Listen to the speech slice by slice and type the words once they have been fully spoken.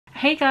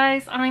Hey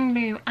guys, I'm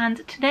Lou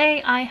and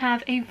today I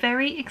have a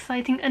very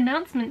exciting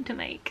announcement to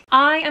make.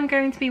 I am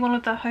going to be one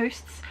of the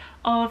hosts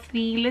of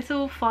the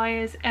Little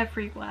Fires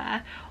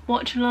Everywhere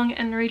Watchalong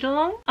and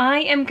Readalong. I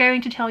am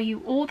going to tell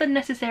you all the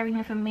necessary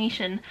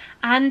information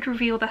and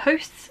reveal the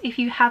hosts if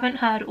you haven't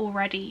heard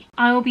already.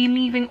 I will be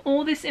leaving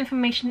all this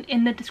information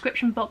in the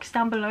description box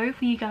down below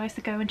for you guys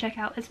to go and check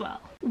out as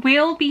well.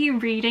 We'll be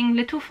reading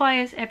Little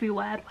Fires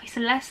Everywhere by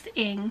Celeste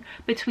Ng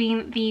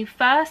between the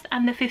 1st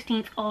and the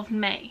 15th of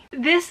May.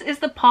 This is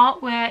the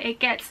part where it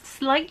gets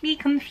slightly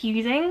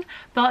confusing,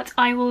 but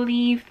I will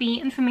leave the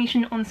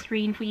information on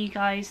screen for you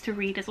guys to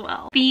read as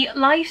well. The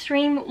live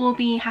stream will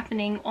be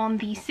happening on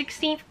the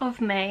 16th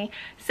of May,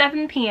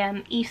 7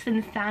 PM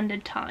Eastern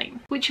Standard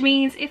Time, which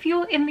means if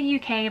you're in the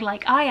UK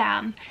like I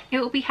am, it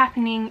will be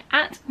happening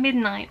at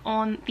midnight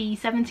on the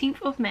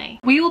 17th of May.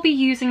 We will be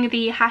using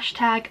the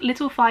hashtag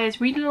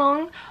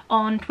littlefiresreadalong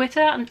on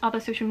Twitter and other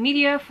social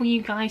media for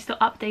you guys to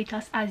update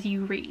us as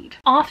you read.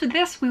 After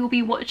this, we will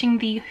be watching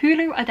the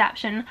Hulu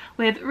adaptation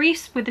with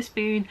Reese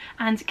Witherspoon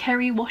and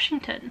Kerry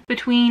Washington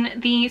between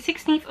the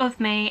 16th of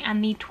May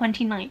and the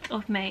 29th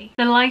of May.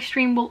 The live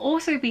stream will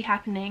also be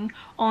happening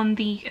on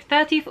the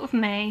 30th of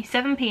May,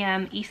 7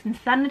 PM Eastern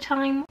Standard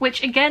Time,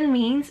 which again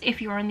means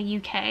if you're in the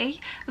UK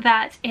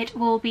that it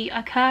will be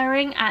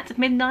occurring at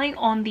midnight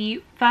on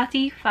the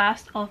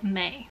 31st of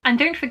May. And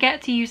don't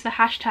forget to use the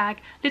hashtag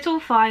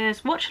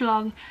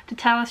littlefireswatchalong to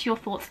tell us your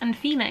thoughts and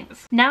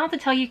feelings. Now to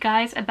tell you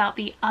guys about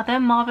the other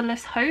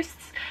marvelous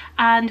hosts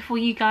and for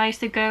you guys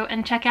to go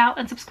and check out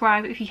and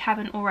subscribe if you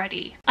haven't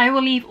already. I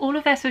will leave all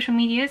of their social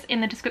medias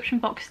in the description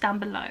box down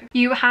below.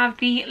 You have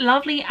the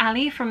lovely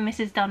Ali from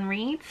Mrs. Dunn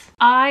Reads.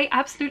 I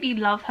absolutely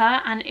love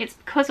her and it's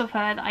because of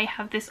her that I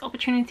have this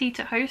opportunity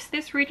to host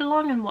this read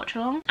along and watch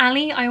along.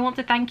 Ali, I want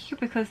to thank you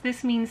because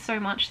this means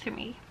so much to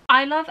me.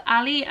 I love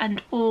Ali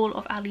and all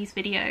of Ali's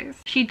videos.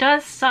 She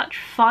does such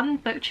fun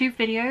booktube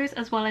videos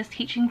as well as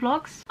teaching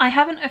vlogs. I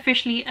haven't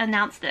officially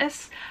announced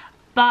this,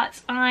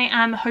 but I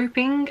am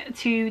hoping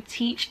to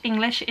teach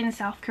English in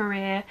South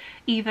Korea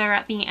either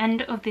at the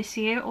end of this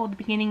year or the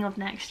beginning of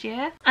next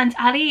year. And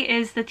Ali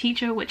is the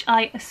teacher which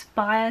I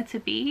aspire to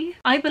be.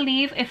 I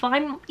believe if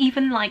I'm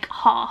even like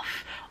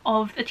half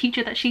of the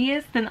teacher that she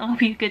is, then I'll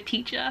be a good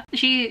teacher.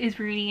 She is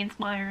really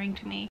inspiring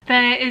to me.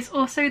 There is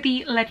also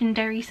the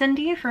legendary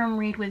Cindy from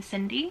Read with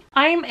Cindy.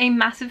 I'm a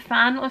massive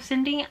fan of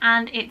Cindy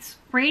and it's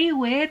really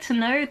weird to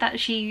know that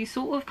she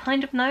sort of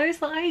kind of knows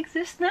that I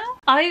exist now.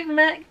 I've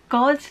met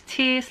god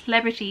tier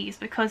celebrities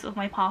because of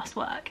my past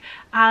work,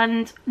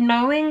 and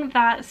knowing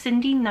that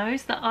Cindy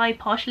knows that I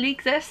partially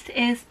exist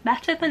is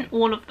better than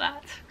all of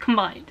that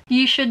combined.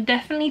 You should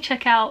definitely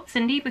check out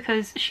Cindy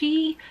because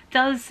she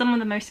does some of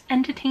the most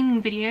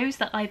entertaining videos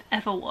that I've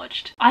ever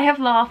watched. I have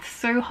laughed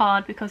so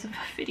hard because of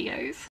her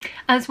videos.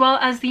 As well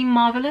as the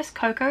marvelous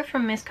Coco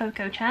from Miss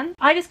Coco Chan.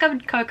 I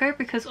discovered Coco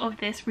because of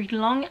this read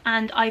along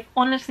and I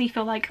honestly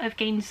feel like I've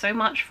gained so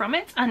much from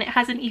it and it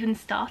hasn't even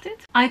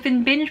started. I've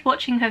been binge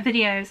watching her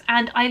videos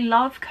and I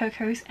love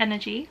Coco's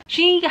energy.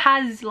 She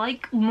has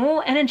like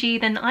more energy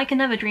than I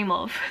can ever dream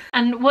of,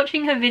 and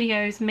watching her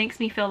videos makes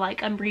me feel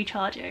like I'm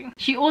recharging.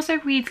 She also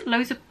reads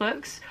loads of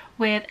books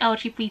with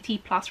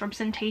LGBT+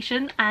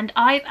 representation and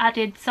I've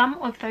added some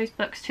of those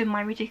books to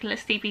my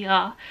ridiculous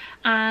TBR,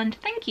 and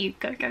thank you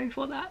Coco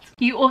for that.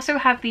 You also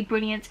have the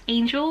brilliant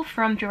Angel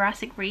from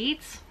Jurassic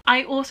Reads.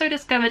 I also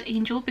discovered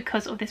Angel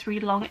because of this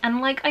read along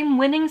and like I'm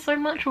winning so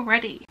much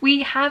already.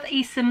 We have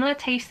a similar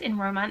taste in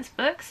romance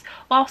books.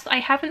 Whilst I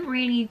haven't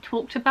really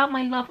talked about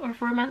my love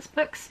of romance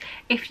books,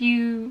 if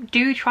you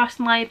do trust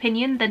my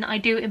opinion then I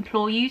do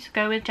implore you to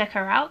go and check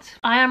her out.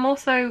 I am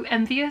also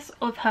envious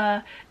of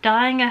her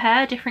dyeing her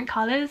hair different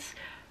colours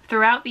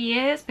throughout the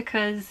years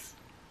because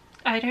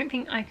I don't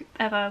think I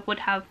ever would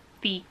have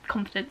the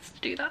confidence to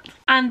do that.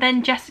 And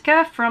then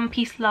Jessica from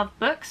Peace Love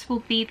Books will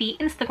be the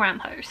Instagram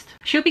host.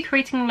 She'll be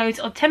creating loads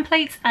of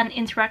templates and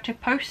interactive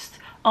posts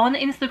on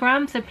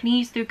Instagram, so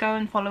please do go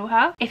and follow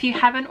her. If you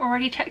haven't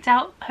already checked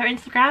out her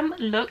Instagram,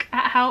 look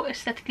at how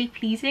aesthetically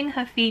pleasing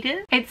her feed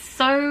is. It's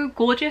so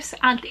gorgeous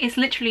and it's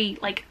literally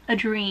like a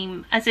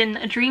dream, as in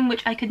a dream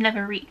which I could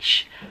never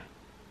reach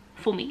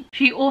for me.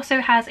 She also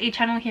has a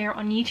channel here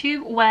on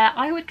YouTube where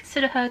I would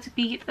consider her to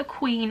be the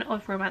queen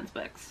of romance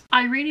books.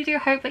 I really do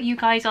hope that you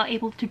guys are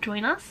able to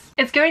join us.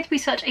 It's going to be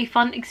such a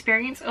fun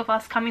experience of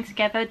us coming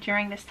together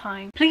during this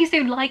time. Please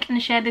do like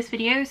and share this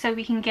video so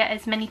we can get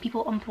as many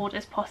people on board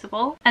as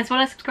possible, as well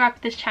as subscribe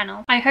to this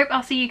channel. I hope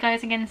I'll see you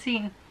guys again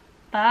soon.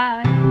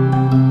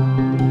 Bye!